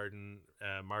Desjardins,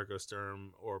 Marco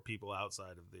Sturm, or people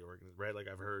outside of the organization, right? Like,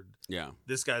 I've heard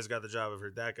this guy's got the job, I've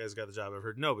heard that guy's got the job, I've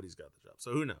heard nobody's got the job.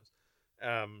 So who knows?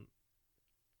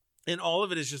 And all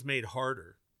of it is just made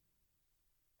harder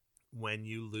when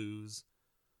you lose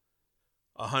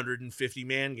 150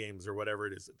 man games or whatever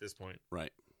it is at this point,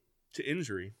 right, to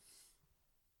injury.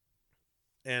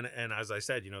 And as I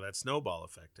said, you know, that snowball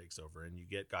effect takes over, and you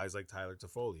get guys like Tyler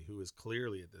Toffoli, who is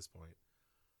clearly at this point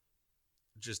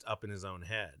just up in his own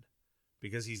head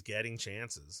because he's getting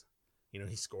chances. You know,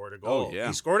 he scored a goal. Oh, yeah.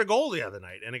 He scored a goal the other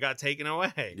night, and it got taken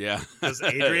away. Yeah, because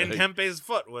Adrian Kempe's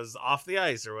foot was off the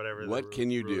ice or whatever. What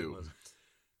can you do? Was.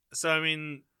 So I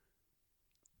mean,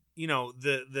 you know,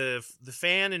 the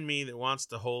fan in me that wants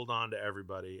to hold on to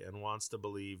everybody and wants to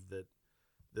believe that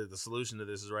the solution to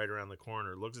this is right around the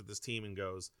corner looks at this team and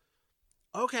goes,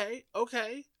 okay.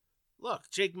 Look,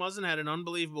 Jake Muzzin had an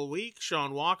unbelievable week.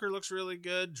 Sean Walker looks really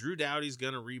good. Drew Doughty's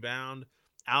going to rebound.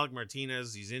 Alec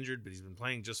Martinez, he's injured, but he's been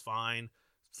playing just fine.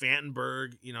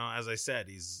 Fantenberg, you know, as I said,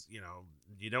 he's, you know,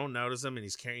 you don't notice him, and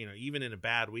he's carrying, you know, even in a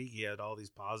bad week, he had all these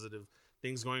positive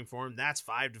things going for him. That's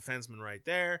 5 defensemen right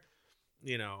there.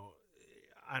 You know,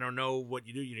 I don't know what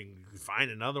you do. You can find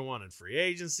another one in free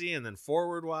agency, and then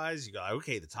forward-wise, you go,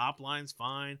 okay, the top line's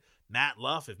fine. Matt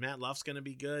Luff, if Matt Luff's going to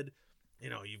be good, you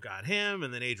know, you've got him,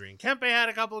 and then Adrian Kempe had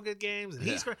a couple of good games, and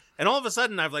he's great. And all of a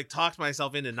sudden, I've, like, talked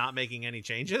myself into not making any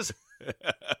changes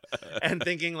and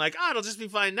thinking, like, it'll just be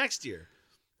fine next year.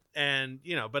 And,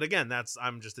 you know, but again,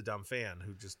 I'm just a dumb fan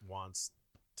who just wants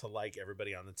to like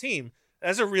everybody on the team.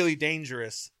 That's a really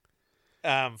dangerous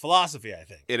philosophy, I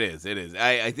think. It is.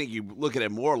 I think you look at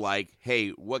it more like, hey,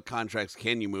 what contracts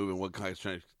can you move and what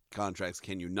contracts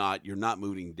can you not? You're not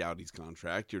moving Doughty's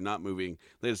contract. You're not moving.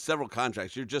 There's several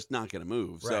contracts you're just not going to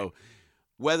move. Right. So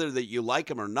whether that you like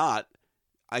them or not,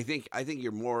 I think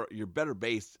you're better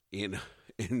based in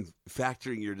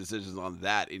factoring your decisions on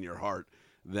that in your heart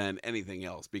than anything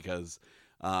else, because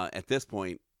at this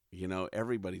point, you know,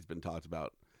 everybody's been talked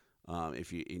about.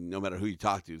 No matter who you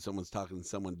talk to, someone's talking to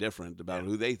someone different about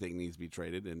who they think needs to be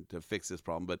traded and to fix this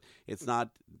problem. But it's not.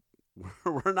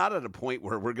 We're not at a point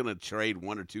where we're going to trade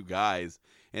one or two guys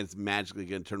and it's magically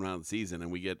going to turn around the season and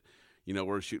we get, you know,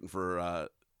 we're shooting for an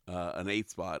 8th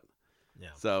spot. Yeah.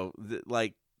 So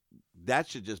like that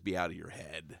should just be out of your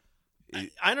head.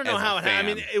 I don't know how it happened.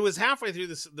 I mean, it was halfway through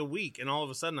the week, and all of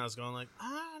a sudden I was going like,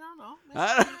 I don't know.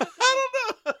 I don't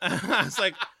know. I was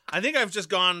like, I think I've just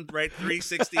gone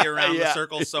 360 around the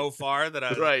circle so far that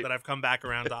I've come back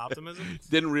around to optimism.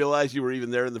 Didn't realize you were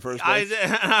even there in the first place.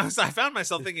 I found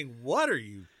myself thinking, what are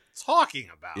you talking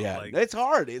about? Yeah, like, it's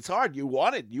hard. It's hard. You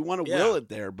want to will it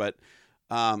there, but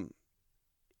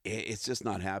it's just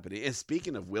not happening. And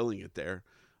speaking of willing it there,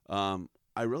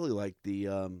 I really like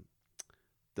the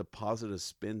positive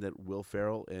spin that Will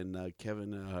Ferrell and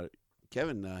Kevin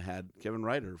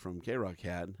Ryder from K-Rock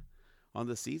had on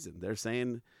the season. They're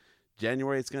saying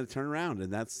January it's going to turn around,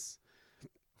 and that's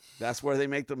where they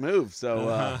make the move.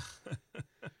 So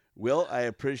Will, I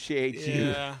appreciate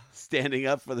you standing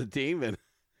up for the team and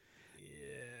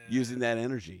using that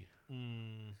energy.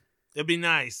 It'd be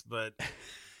nice, but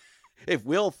if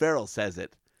Will Ferrell says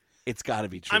it, it's got to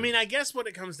be true. I mean, I guess what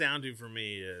it comes down to for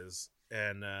me is,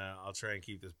 and I'll try and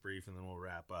keep this brief and then we'll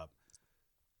wrap up.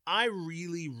 I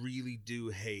really, really do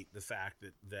hate the fact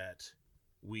that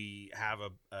we have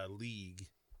a league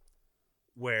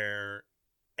where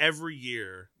every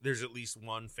year there's at least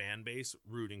one fan base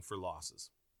rooting for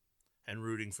losses and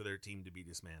rooting for their team to be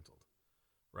dismantled,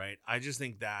 right? I just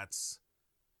think that's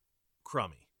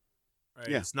crummy, right?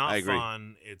 Yeah, it's not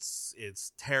fun. It's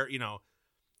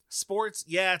sports.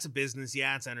 Yeah, it's a business.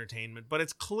 Yeah, it's entertainment, but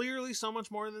it's clearly so much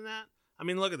more than that. I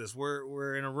mean, look at this.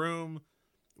 We're in a room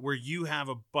where you have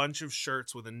a bunch of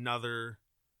shirts with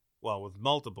with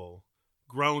multiple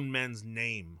grown men's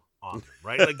name on them,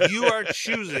 right? Like you are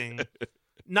choosing.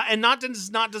 Not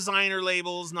designer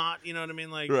labels, not, you know what I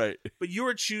mean? Like, right. But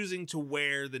you're choosing to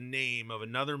wear the name of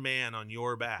another man on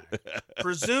your back,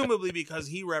 presumably because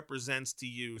he represents to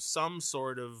you some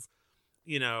sort of,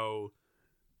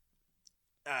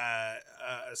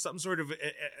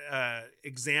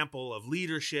 example of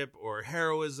leadership or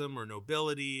heroism or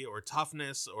nobility or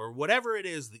toughness or whatever it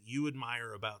is that you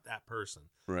admire about that person.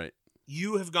 Right.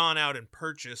 You have gone out and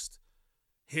purchased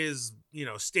his,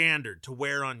 standard to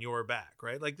wear on your back,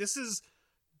 right? Like this is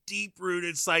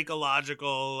deep-rooted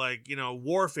psychological,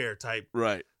 warfare type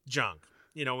junk.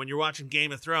 When you're watching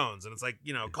Game of Thrones and it's like,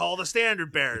 call the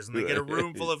standard bearers and they get a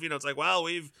room full of, it's like, well,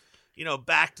 we've,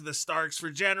 backed the Starks for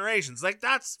generations. Like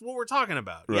that's what we're talking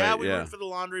about. Right, we root for the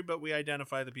laundry, but we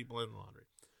identify the people in the laundry.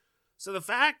 So the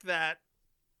fact that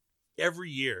every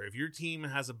year, if your team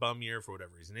has a bum year for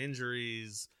whatever reason,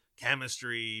 injuries,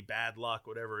 chemistry, bad luck,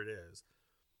 whatever it is,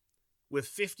 with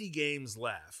 50 games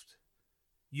left,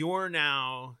 you're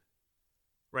now,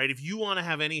 right, if you want to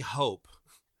have any hope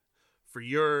for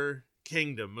your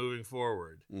kingdom moving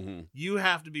forward, you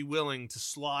have to be willing to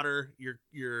slaughter your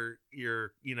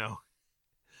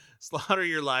slaughter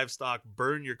your livestock,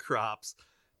 burn your crops,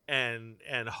 and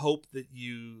hope that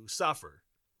you suffer,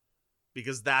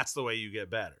 because that's the way you get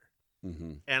better.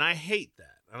 And I hate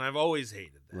that, and I've always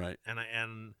hated that. Right.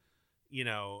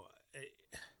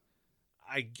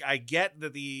 I get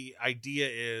that the idea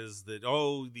is that,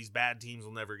 these bad teams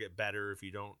will never get better if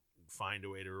you don't find a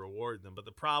way to reward them. But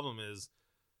the problem is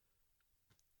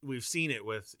we've seen it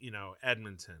with,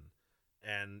 Edmonton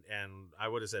and I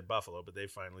would have said Buffalo, but they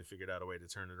finally figured out a way to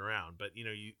turn it around. But,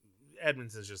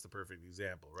 Edmonton's just the perfect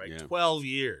example, right? Yeah. 12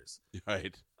 years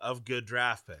right. of good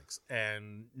draft picks.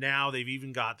 And now they've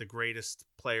even got the greatest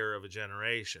player of a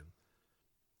generation.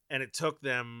 And it took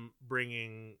them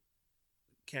bringing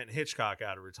Kent Hitchcock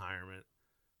out of retirement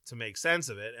to make sense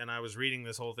of it. And I was reading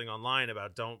this whole thing online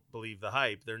about don't believe the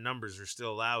hype. Their numbers are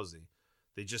still lousy.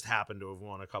 They just happen to have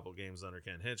won a couple games under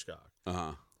Kent Hitchcock.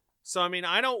 So, I mean,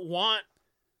 I don't want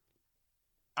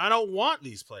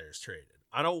these players traded.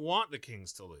 I don't want the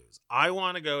Kings to lose. I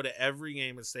want to go to every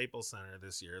game at Staples Center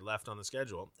this year left on the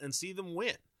schedule and see them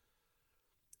win.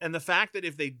 And the fact that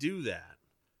if they do that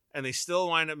and they still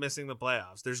wind up missing the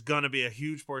playoffs, there's going to be a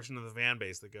huge portion of the fan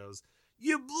base that goes,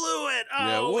 you blew it.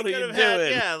 What are you doing?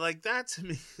 Yeah, like that to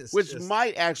me is which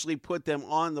might actually put them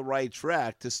on the right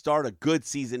track to start a good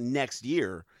season next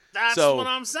year. That's what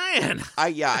I'm saying.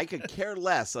 I could care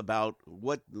less about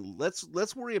what.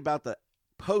 Let's worry about the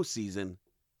postseason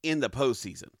in the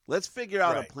postseason. Let's figure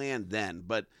out a plan then.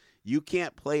 But you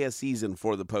can't play a season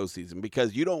for the postseason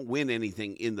because you don't win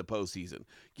anything in the postseason.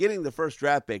 Getting the first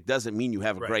draft pick doesn't mean you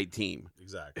have a great team.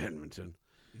 Exactly. Edmonton.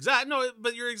 Exactly. No,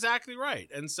 but you're exactly right.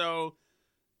 And so,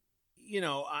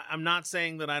 I'm not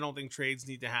saying that I don't think trades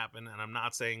need to happen, and I'm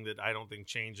not saying that I don't think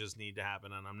changes need to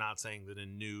happen, and I'm not saying that a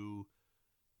new,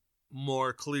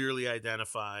 more clearly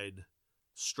identified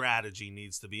strategy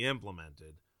needs to be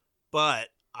implemented. But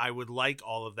I would like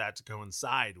all of that to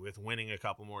coincide with winning a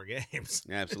couple more games.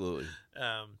 Absolutely.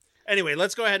 Anyway,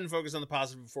 let's go ahead and focus on the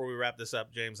positive before we wrap this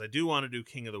up, James. I do want to do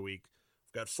King of the Week.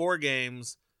 We've got 4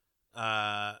 games,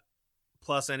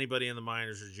 plus anybody in the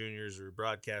minors or juniors or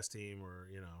broadcast team or,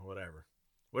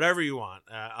 whatever you want.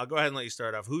 I'll go ahead and let you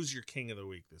start off. Who's your King of the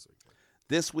Week this week?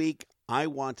 This week, I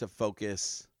want to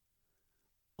focus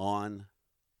on,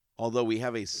 although we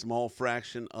have a small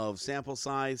fraction of sample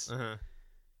size,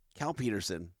 Cal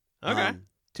Peterson. Okay.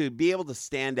 To be able to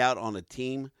stand out on a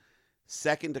team,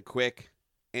 second to Quick,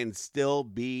 and still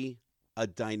be a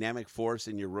dynamic force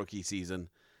in your rookie season.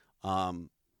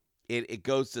 It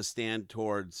goes to stand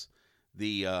towards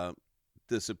the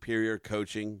superior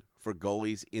coaching for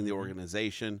goalies in the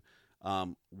organization,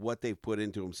 what they've put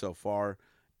into them so far,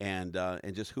 and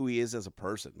just who he is as a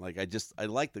person. Like I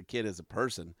like the kid as a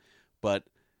person, but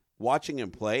watching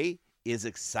him play is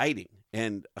exciting.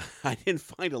 And I didn't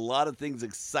find a lot of things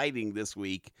exciting this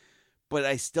week, but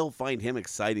I still find him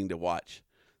exciting to watch.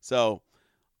 So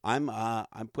I'm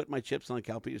putting my chips on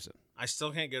Cal Peterson. I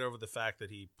still can't get over the fact that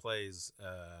he plays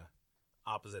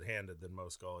opposite-handed than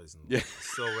most goalies. And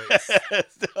still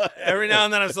every now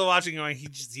and then I'm still watching going,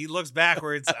 he looks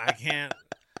backwards. I can't.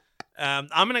 I'm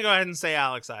going to go ahead and say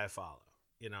Alex Iafallo.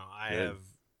 I have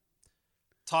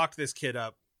talked this kid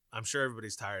up. I'm sure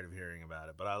everybody's tired of hearing about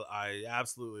it, but I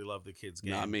absolutely love the kid's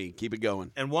game. Not me. Keep it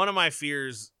going. And one of my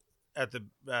fears at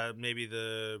the maybe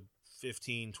the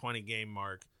 15, 20 game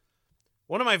mark,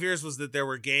 one of my fears was that there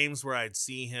were games where I'd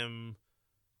see him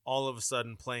all of a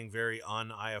sudden playing very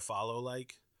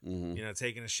un-Iafallo-like,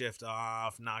 taking a shift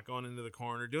off, not going into the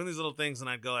corner, doing these little things, and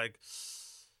I'd go like,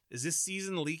 is this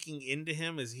season leaking into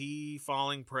him? Is he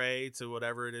falling prey to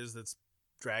whatever it is that's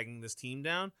dragging this team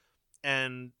down?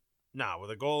 And no,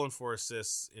 with a goal and 4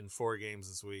 assists in 4 games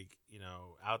this week,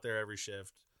 out there every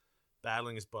shift,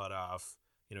 battling his butt off.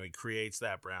 He creates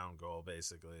that Brown goal,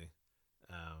 basically.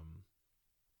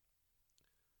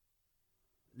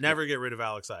 Never get rid of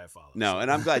Alex Iafallo. No, and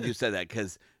I'm glad you said that,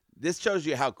 because this shows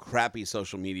you how crappy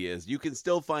social media is. You can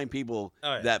still find people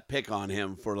that pick on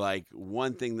him for like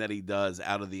one thing that he does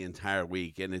out of the entire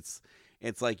week. And it's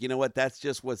like, you know what? That's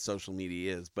just what social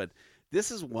media is. But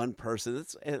this is one person.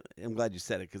 I'm glad you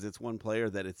said it, because it's one player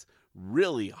that it's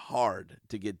really hard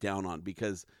to get down on,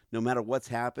 because no matter what's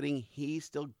happening, he's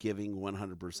still giving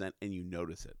 100%, and you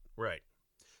notice it. Right.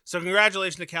 So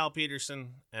congratulations to Cal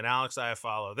Peterson and Alex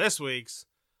Iafallo, this week's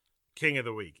King of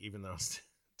the Week, even though it's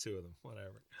 2 of them.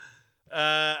 Whatever.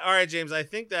 All right, James, I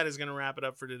think that is going to wrap it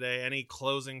up for today. Any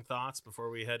closing thoughts before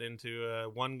we head into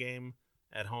 1 game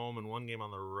at home and 1 game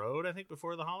on the road, I think,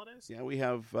 before the holidays? Yeah, we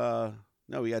have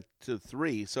we got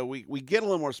 3. So we get a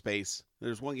little more space.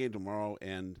 There's 1 game tomorrow,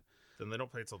 and then they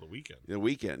don't play till the weekend. The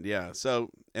weekend, yeah. So,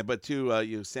 but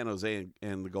 2, San Jose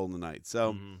and the Golden Knights.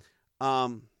 So,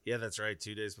 yeah, that's right.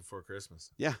 2 days before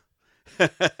Christmas. Yeah.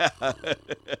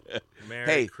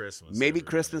 Merry Christmas. Maybe everybody.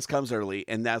 Christmas comes early,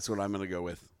 and that's what I'm going to go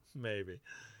with. Maybe.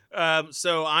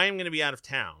 So I'm going to be out of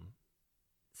town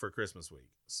for Christmas week.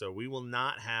 So we will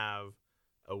not have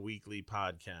a weekly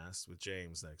podcast with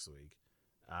James next week.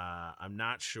 I'm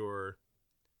not sure.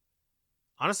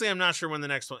 Honestly, I'm not sure when the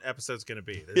next episode's going to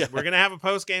be. We're going to have a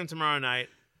post game tomorrow night.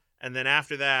 And then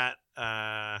after that,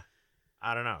 I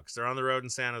don't know, because they're on the road in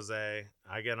San Jose.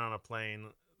 I get on a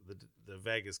plane, the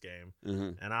Vegas game,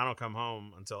 and I don't come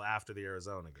home until after the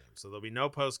Arizona game. So there'll be no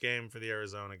post game for the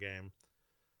Arizona game.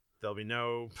 There'll be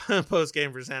no post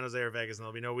game for San Jose or Vegas, and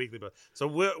there'll be no weekly. So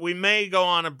we may go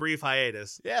on a brief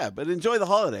hiatus. Yeah, but enjoy the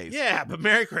holidays. Yeah, but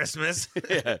Merry Christmas.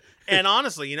 Yeah. And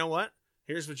honestly, you know what?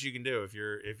 Here's what you can do if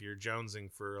you're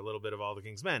jonesing for a little bit of All the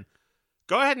King's Men.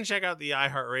 Go ahead and check out the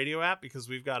iHeartRadio app, because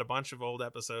we've got a bunch of old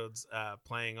episodes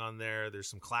playing on there. There's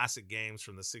some classic games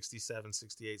from the 67,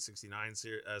 68, 69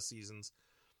 seasons.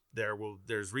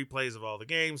 There's replays of all the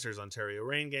games. There's Ontario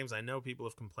Reign games. I know people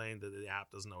have complained that the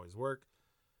app doesn't always work.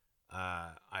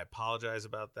 I apologize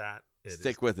about that.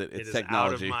 Stick with it. It's it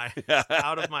technology. Is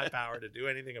out of my power to do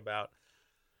anything about.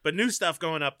 But new stuff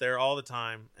going up there all the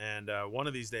time, and one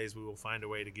of these days we will find a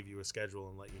way to give you a schedule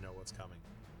and let you know what's coming.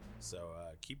 So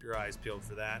keep your eyes peeled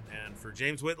for that. And for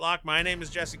James Whitlock, my name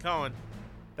is Jesse Cohen.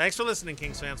 Thanks for listening,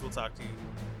 Kings fans. We'll talk to you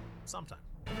sometime.